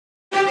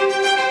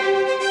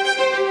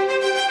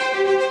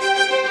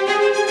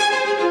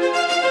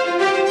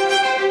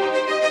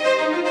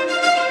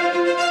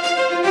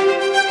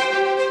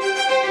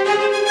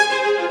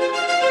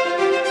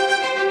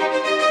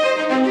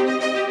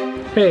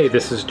Hey,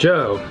 this is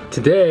Joe.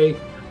 Today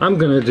I'm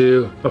going to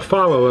do a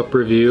follow-up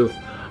review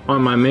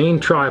on my main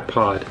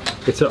tripod.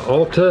 It's an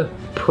Alta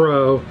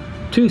Pro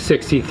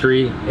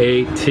 263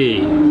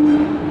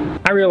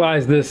 AT. I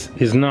realize this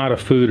is not a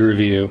food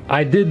review.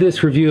 I did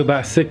this review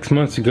about 6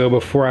 months ago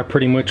before I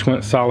pretty much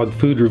went solid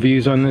food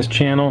reviews on this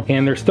channel,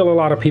 and there's still a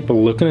lot of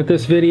people looking at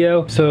this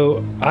video,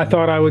 so I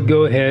thought I would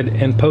go ahead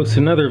and post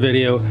another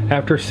video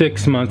after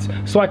 6 months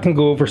so I can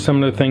go over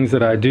some of the things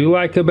that I do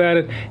like about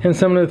it and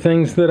some of the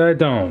things that I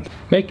don't.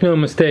 Make no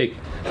mistake,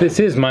 this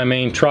is my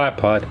main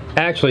tripod.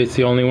 Actually, it's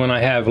the only one I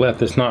have left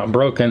that's not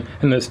broken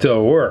and that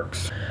still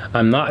works.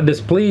 I'm not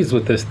displeased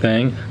with this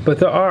thing, but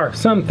there are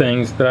some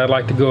things that I'd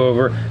like to go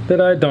over that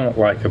I don't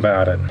like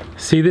about it.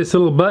 See this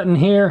little button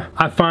here?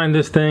 I find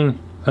this thing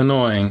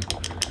annoying.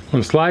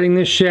 When sliding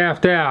this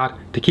shaft out,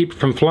 to keep it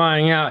from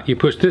flying out, you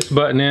push this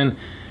button in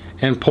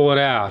and pull it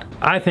out.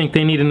 I think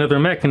they need another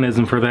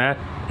mechanism for that.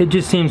 It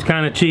just seems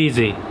kind of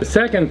cheesy. The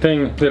second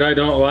thing that I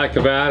don't like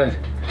about it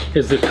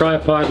is the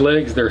tripod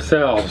legs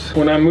themselves.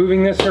 When I'm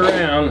moving this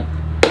around,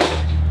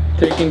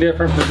 taking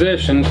different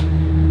positions,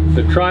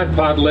 the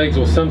tripod legs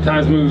will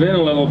sometimes move in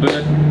a little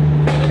bit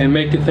and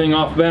make the thing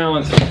off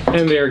balance,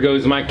 and there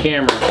goes my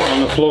camera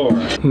on the floor.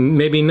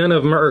 Maybe none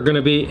of them are going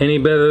to be any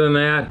better than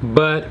that,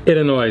 but it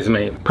annoys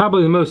me.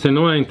 Probably the most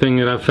annoying thing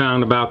that I've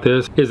found about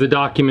this is the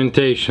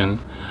documentation.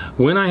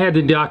 When I had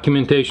the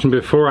documentation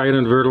before I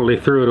inadvertently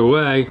threw it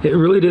away, it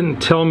really didn't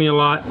tell me a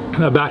lot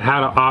about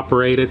how to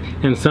operate it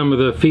and some of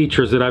the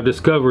features that I've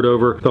discovered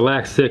over the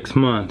last 6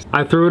 months.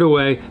 I threw it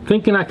away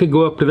thinking I could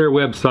go up to their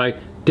website,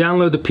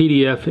 download the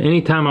PDF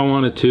anytime I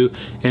wanted to,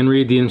 and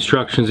read the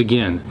instructions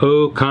again.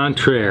 Au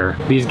contraire.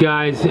 These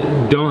guys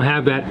don't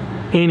have that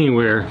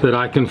anywhere that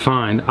I can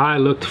find. I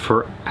looked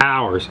for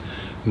hours.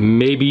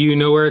 Maybe you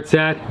know where it's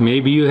at.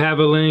 Maybe you have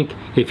a link.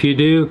 If you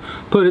do,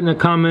 put it in the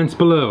comments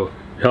below.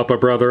 Help a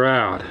brother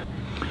out.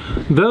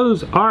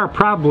 Those are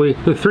probably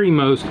the three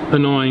most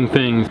annoying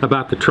things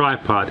about the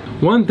tripod.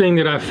 One thing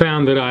that I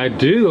found that I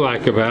do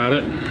like about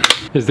it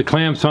is the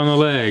clamps on the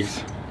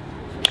legs.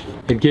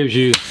 It gives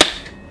you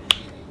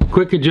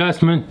quick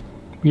adjustment,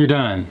 you're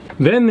done.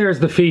 Then there's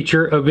the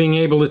feature of being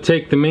able to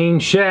take the main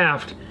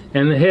shaft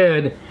and the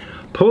head,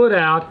 pull it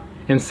out,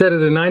 and set it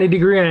at a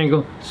 90-degree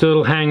angle so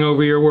it'll hang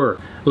over your work.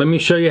 Let me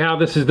show you how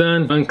this is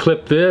done.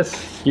 Unclip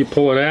this, you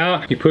pull it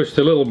out, you push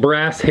the little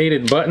brass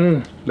hated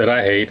button that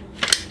I hate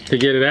to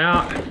get it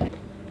out.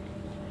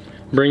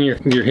 Bring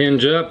your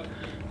hinge up,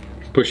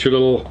 push your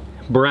little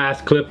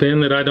brass clip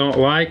in that I don't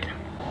like.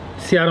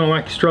 See, I don't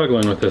like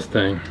struggling with this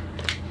thing.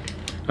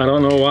 I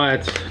don't know why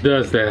it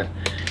does that.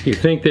 You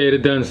think they'd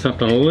have done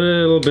something a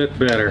little bit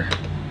better.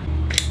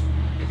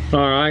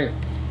 Alright,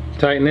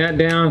 tighten that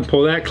down,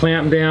 pull that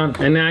clamp down,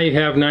 and now you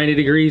have 90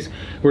 degrees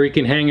where you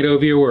can hang it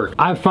over your work.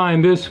 I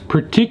find this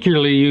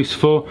particularly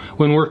useful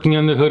when working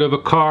on the hood of a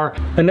car.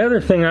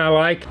 Another thing I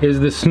like is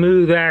the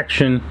smooth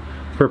action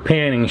for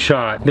panning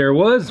shot. There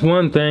was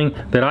one thing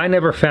that I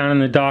never found in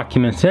the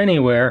documents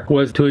anywhere,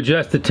 was to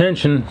adjust the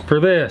tension for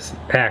this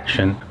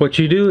action. What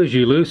you do is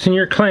you loosen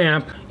your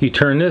clamp, you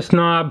turn this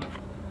knob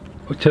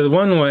to the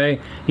one way,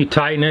 you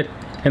tighten it,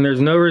 and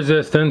there's no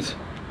resistance.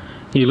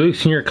 You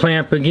loosen your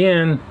clamp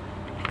again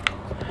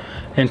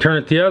and turn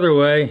it the other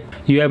way,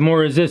 you have more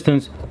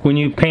resistance when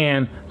you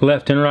pan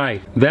left and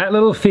right. That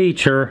little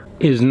feature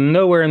is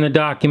nowhere in the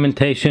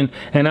documentation,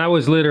 and I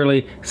was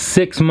literally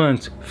 6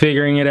 months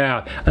figuring it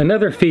out.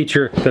 Another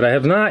feature that I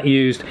have not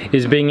used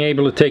is being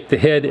able to take the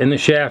head and the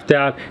shaft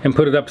out and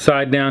put it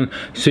upside down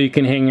so you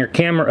can hang your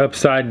camera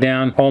upside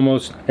down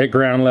almost at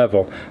ground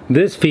level.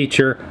 This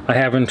feature I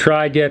haven't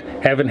tried yet,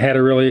 haven't had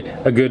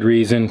a good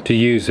reason to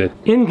use it.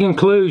 In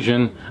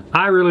conclusion,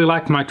 I really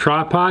like my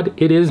tripod.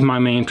 It is my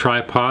main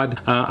tripod.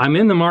 I'm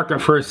in the market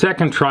for a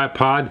second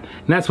tripod,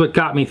 and that's what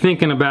got me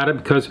thinking about it,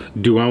 because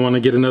do I want to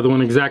get another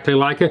one exactly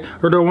like it,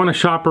 or do I want to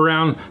shop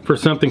around for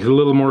something with a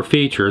little more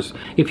features?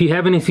 If you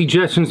have any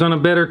suggestions on a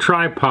better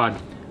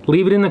tripod,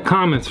 leave it in the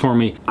comments for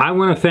me. I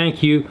want to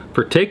thank you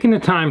for taking the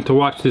time to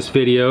watch this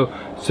video.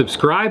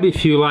 Subscribe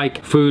if you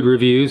like food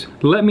reviews.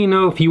 Let me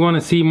know if you want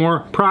to see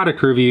more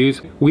product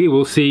reviews. We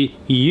will see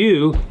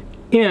you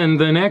in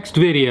the next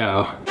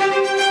video.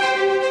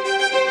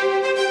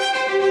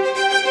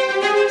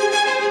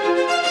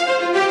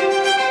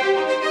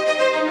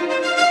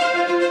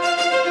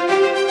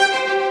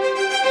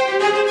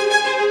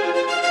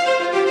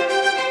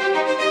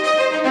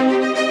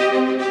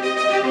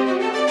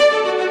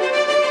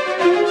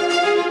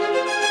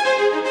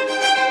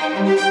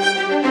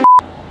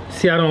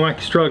 See, I don't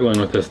like struggling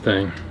with this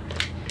thing.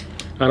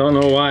 I don't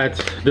know why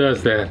it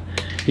does that.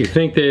 You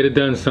think they'd have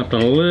done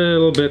something a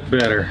little bit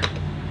better.